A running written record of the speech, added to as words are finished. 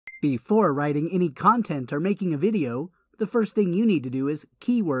Before writing any content or making a video, the first thing you need to do is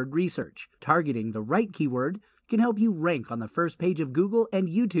keyword research. Targeting the right keyword can help you rank on the first page of Google and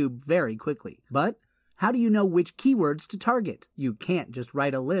YouTube very quickly. But how do you know which keywords to target? You can't just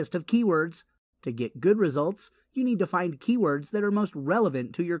write a list of keywords. To get good results, you need to find keywords that are most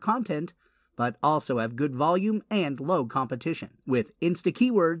relevant to your content, but also have good volume and low competition. With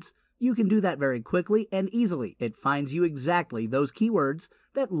InstaKeywords, you can do that very quickly and easily. It finds you exactly those keywords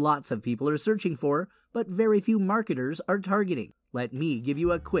that lots of people are searching for, but very few marketers are targeting. Let me give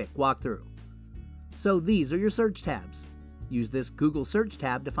you a quick walkthrough. So these are your search tabs. Use this Google search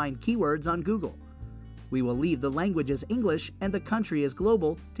tab to find keywords on Google. We will leave the language as English and the country as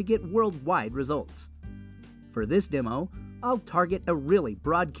global to get worldwide results. For this demo, I'll target a really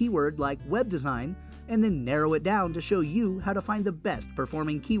broad keyword like web design and then narrow it down to show you how to find the best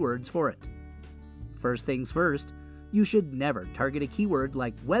performing keywords for it. First things first, you should never target a keyword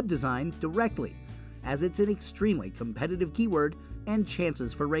like web design directly, as it's an extremely competitive keyword and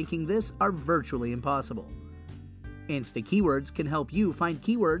chances for ranking this are virtually impossible. InstaKeywords can help you find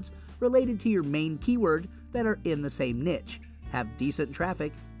keywords related to your main keyword that are in the same niche, have decent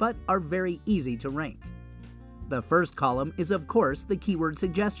traffic, but are very easy to rank. The first column is of course the keyword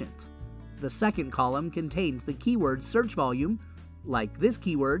suggestions. The second column contains the keyword search volume. Like this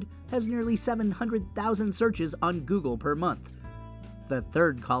keyword has nearly 700,000 searches on Google per month. The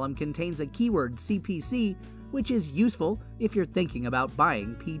third column contains a keyword CPC, which is useful if you're thinking about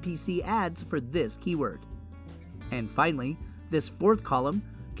buying PPC ads for this keyword. And finally, this fourth column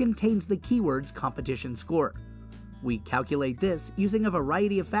contains the keyword's competition score. We calculate this using a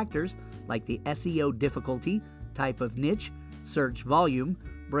variety of factors like the SEO difficulty, type of niche, search volume,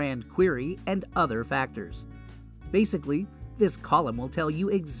 brand query, and other factors. Basically, this column will tell you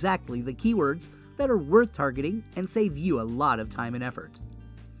exactly the keywords that are worth targeting and save you a lot of time and effort.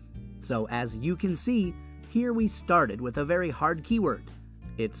 So as you can see, here we started with a very hard keyword.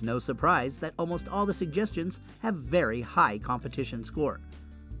 It's no surprise that almost all the suggestions have very high competition score.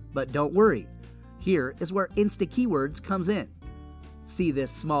 But don't worry, here is where InstaKeywords comes in. See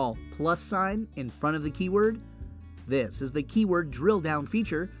this small plus sign in front of the keyword? This is the keyword drill down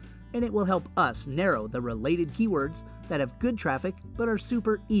feature, and it will help us narrow the related keywords that have good traffic but are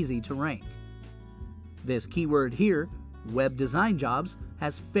super easy to rank. This keyword here, web design jobs,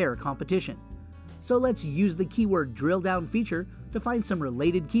 has fair competition. So let's use the keyword drill down feature to find some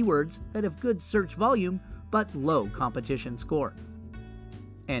related keywords that have good search volume but low competition score.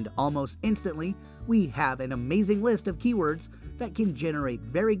 And almost instantly, we have an amazing list of keywords that can generate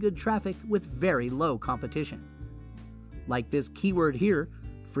very good traffic with very low competition. Like this keyword here,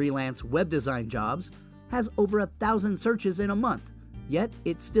 freelance web design jobs, has over 1,000 searches in a month, yet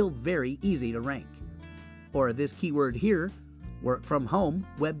it's still very easy to rank. Or this keyword here, work from home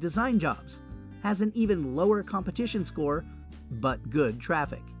web design jobs, has an even lower competition score, but good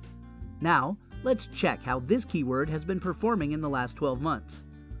traffic. Now, let's check how this keyword has been performing in the last 12 months.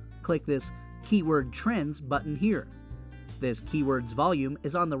 Click this Keyword Trends button here. This keyword's volume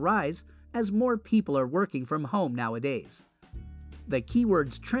is on the rise as more people are working from home nowadays. The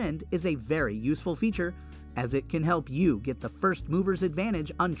keyword's trend is a very useful feature as it can help you get the first mover's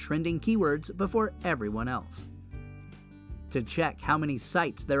advantage on trending keywords before everyone else. To check how many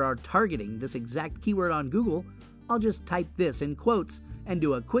sites there are targeting this exact keyword on Google, I'll just type this in quotes and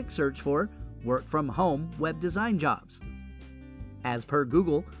do a quick search for work from home web design jobs. As per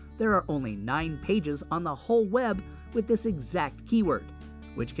Google, there are only 9 pages on the whole web with this exact keyword,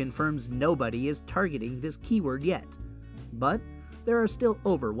 which confirms nobody is targeting this keyword yet. But there are still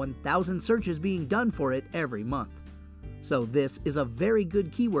over 1,000 searches being done for it every month. So this is a very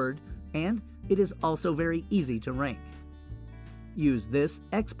good keyword, and it is also very easy to rank. Use this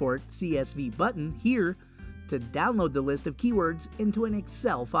Export CSV button here to download the list of keywords into an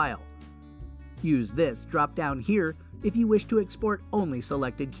Excel file. Use this drop down here if you wish to export only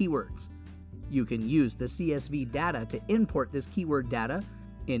selected keywords. You can use the CSV data to import this keyword data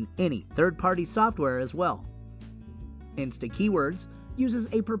in any third-party software as well. InstaKeywords uses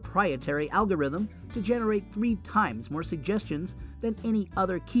a proprietary algorithm to generate 3 times more suggestions than any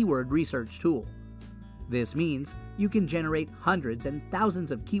other keyword research tool. This means you can generate hundreds and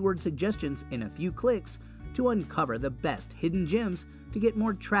thousands of keyword suggestions in a few clicks to uncover the best hidden gems to get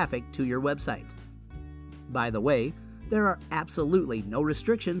more traffic to your website. By the way, there are absolutely no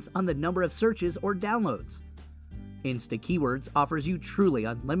restrictions on the number of searches or downloads. InstaKeywords offers you truly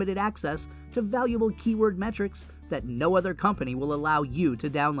unlimited access to valuable keyword metrics that no other company will allow you to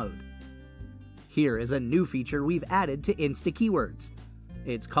download. Here is a new feature we've added to InstaKeywords.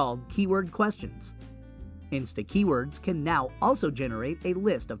 It's called Keyword Questions. InstaKeywords can now also generate a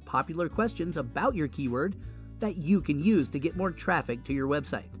list of popular questions about your keyword that you can use to get more traffic to your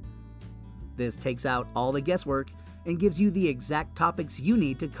website. This takes out all the guesswork and gives you the exact topics you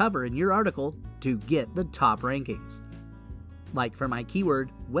need to cover in your article to get the top rankings. Like for my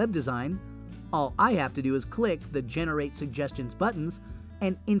keyword, web design, all I have to do is click the Generate Suggestions buttons,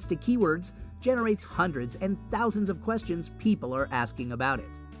 and InstaKeywords generates hundreds and thousands of questions people are asking about it.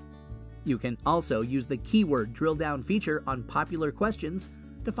 You can also use the keyword drill down feature on popular questions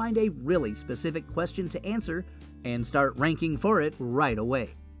to find a really specific question to answer and start ranking for it right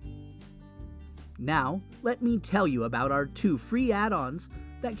away. Now, let me tell you about our 2 free add-ons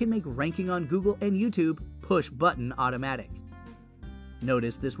that can make ranking on Google and YouTube push button automatic.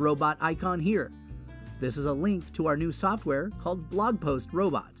 Notice this robot icon here. This is a link to our new software called Blog Post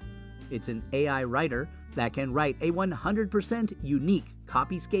Robot. It's an AI writer that can write a 100% unique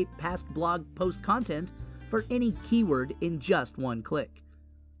copyscape past blog post content for any keyword in just one click.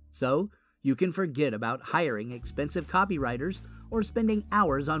 So, you can forget about hiring expensive copywriters or spending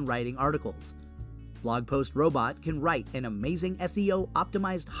hours on writing articles. Blog Post Robot can write an amazing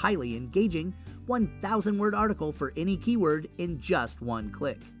SEO-optimized, highly engaging 1,000-word article for any keyword in just one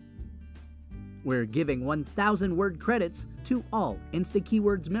click. We're giving 1,000-word credits to all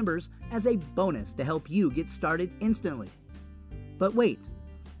InstaKeywords members as a bonus to help you get started instantly. But wait,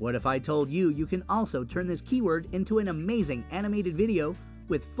 what if I told you you can also turn this keyword into an amazing animated video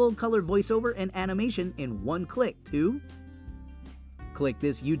with full-color voiceover and animation in one click too? Click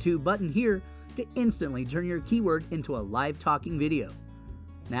this YouTube button here to instantly turn your keyword into a live talking video.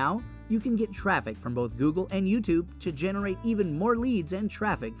 Now, you can get traffic from both Google and YouTube to generate even more leads and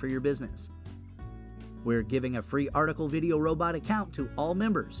traffic for your business. We're giving a free article video robot account to all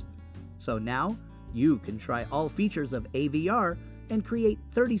members. So now, you can try all features of AVR and create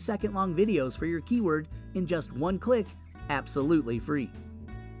 30-second long videos for your keyword in just one click, absolutely free.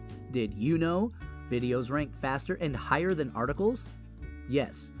 Did you know videos rank faster and higher than articles?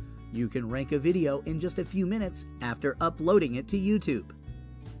 Yes, you can rank a video in just a few minutes after uploading it to YouTube.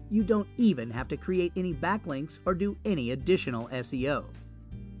 You don't even have to create any backlinks or do any additional SEO.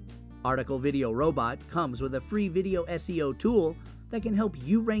 Article Video Robot comes with a free video SEO tool that can help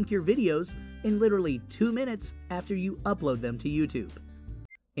you rank your videos in literally 2 minutes after you upload them to YouTube.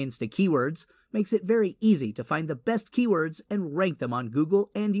 InstaKeywords makes it very easy to find the best keywords and rank them on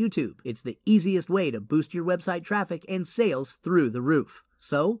Google and YouTube. It's the easiest way to boost your website traffic and sales through the roof.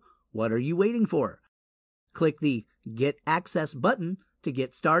 So, what are you waiting for? Click the Get Access button to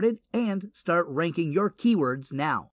get started and start ranking your keywords now.